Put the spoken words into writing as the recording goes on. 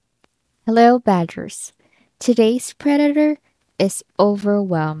Hello, Badgers. Today's predator is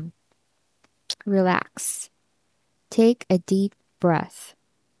overwhelmed. Relax. Take a deep breath.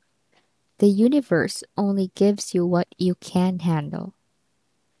 The universe only gives you what you can handle.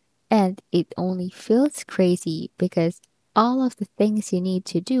 And it only feels crazy because all of the things you need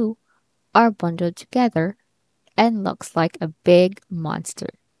to do are bundled together and looks like a big monster.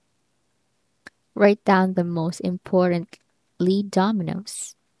 Write down the most important lead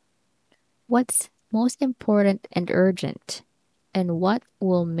dominoes. What's most important and urgent? And what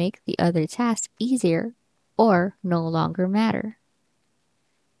will make the other task easier or no longer matter?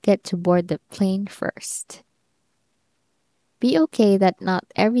 Get to board the plane first. Be okay that not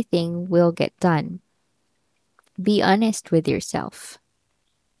everything will get done. Be honest with yourself.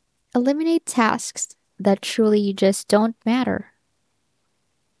 Eliminate tasks that truly just don't matter.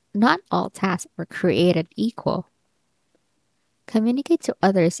 Not all tasks are created equal. Communicate to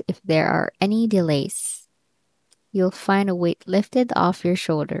others if there are any delays. You'll find a weight lifted off your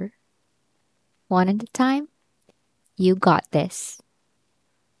shoulder. One at a time, you got this.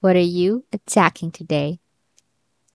 What are you attacking today?